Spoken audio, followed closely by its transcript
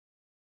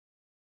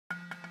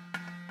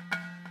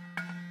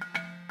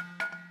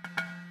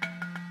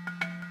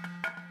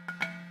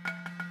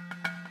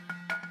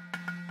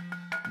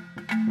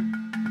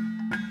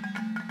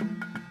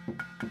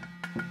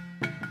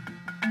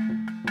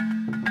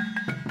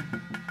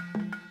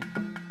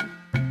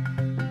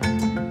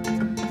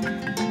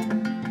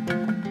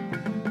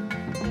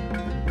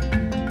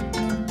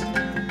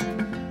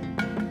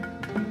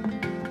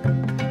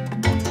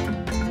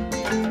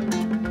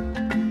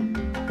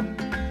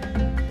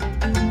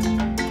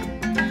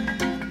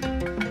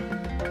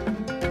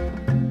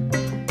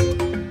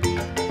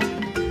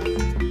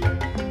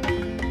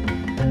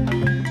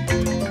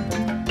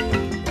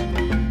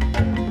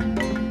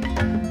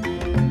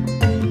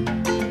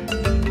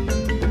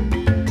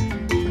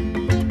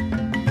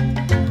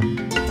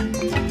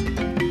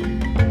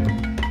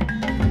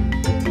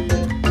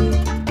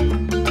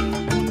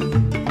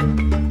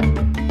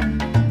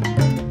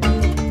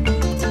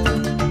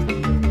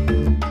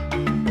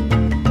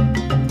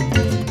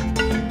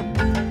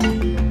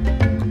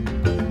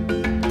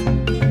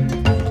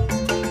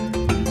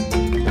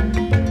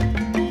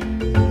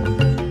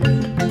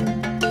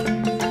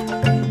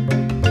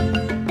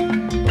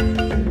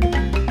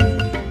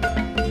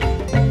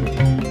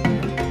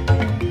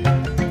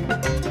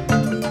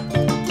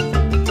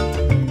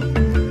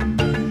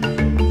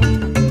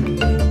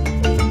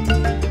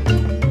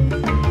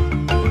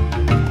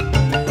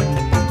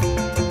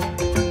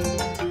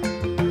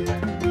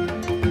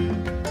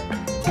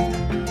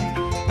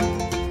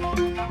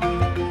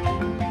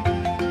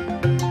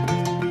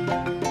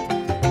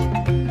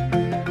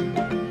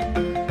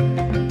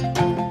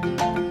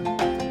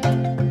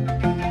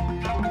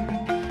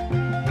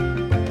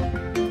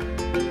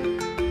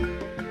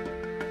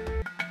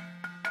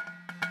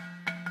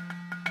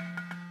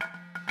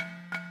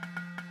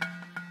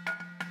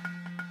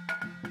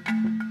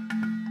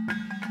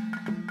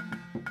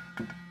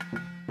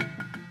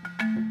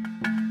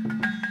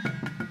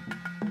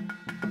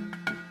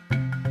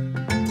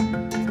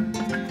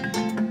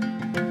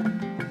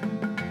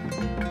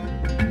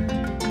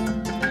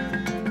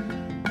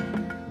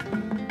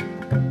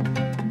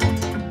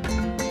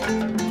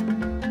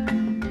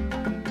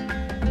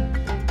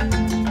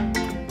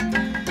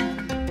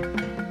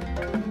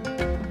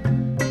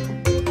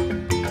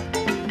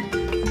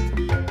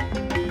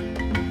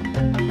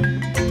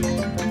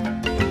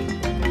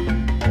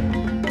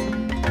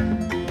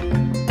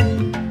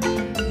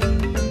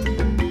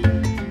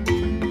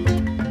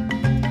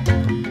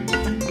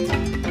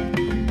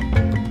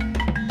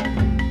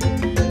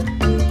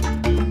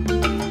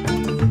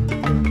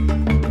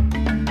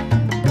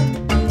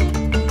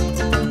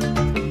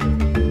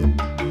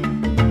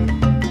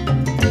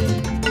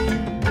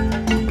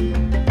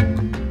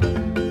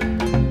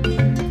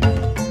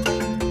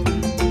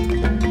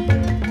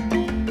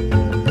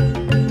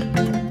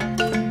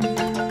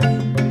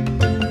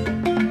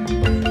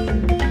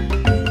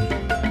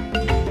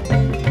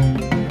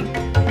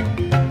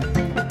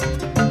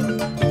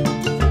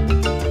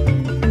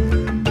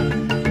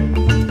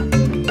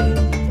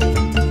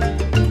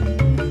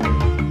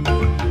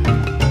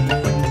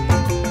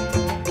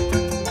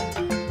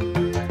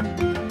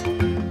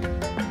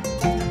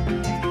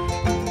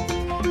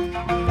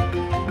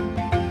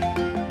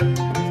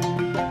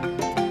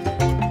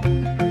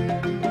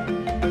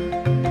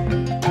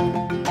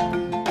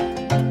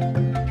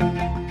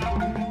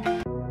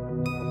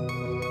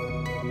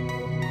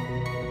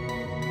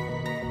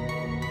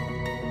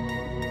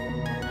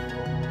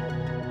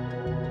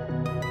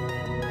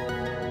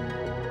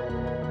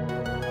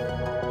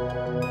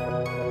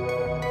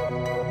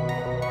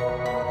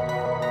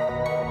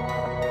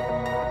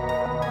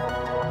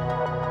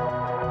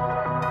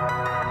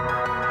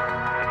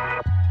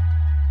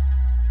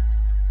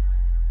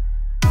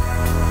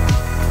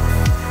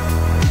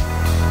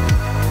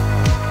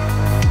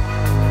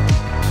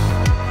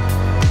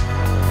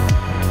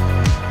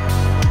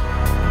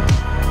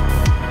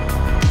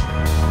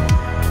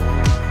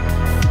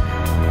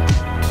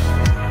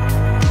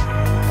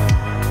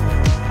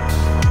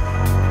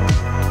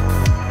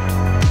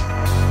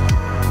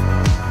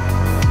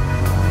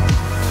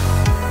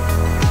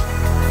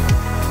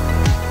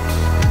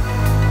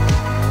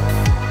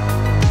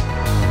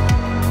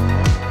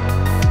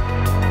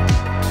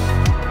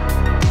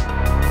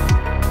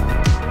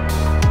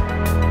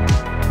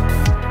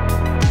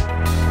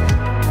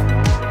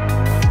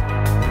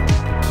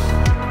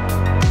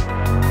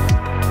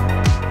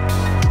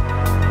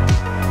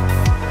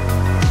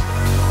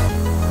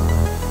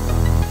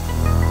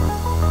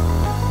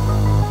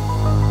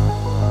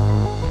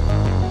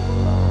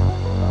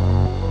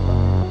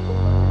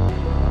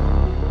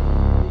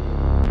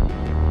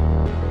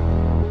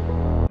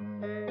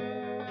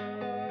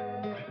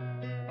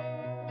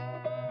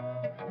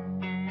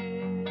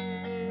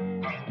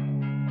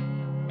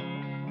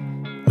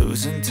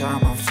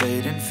I'm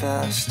fading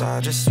fast.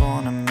 I just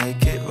wanna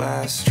make it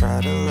last. Try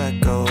to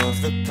let go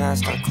of the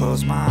past. I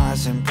close my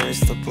eyes, embrace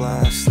the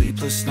blast.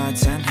 Sleepless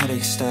nights and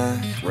headache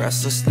stack.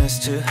 Restlessness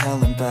to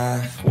hell and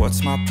back.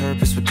 What's my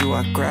purpose? What do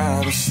I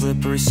grab? A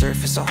slippery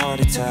surface, a heart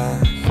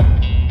attack.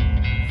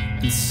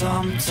 And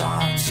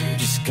sometimes you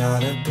just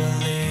gotta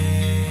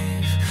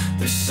believe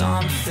there's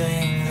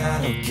something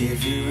that'll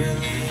give you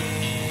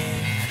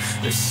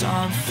relief. There's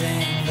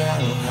something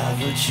that'll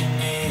have what you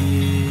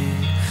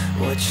need.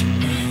 What you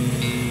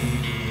need.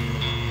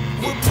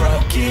 We're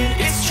broken,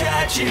 it's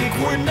tragic.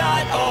 We're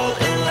not all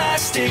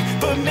elastic,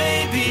 but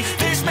maybe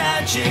there's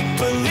magic.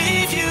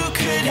 Believe you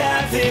could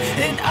have it.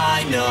 And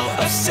I know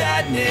of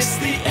sadness,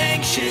 the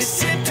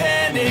anxious and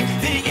panic,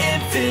 the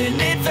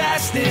infinite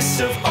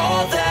vastness of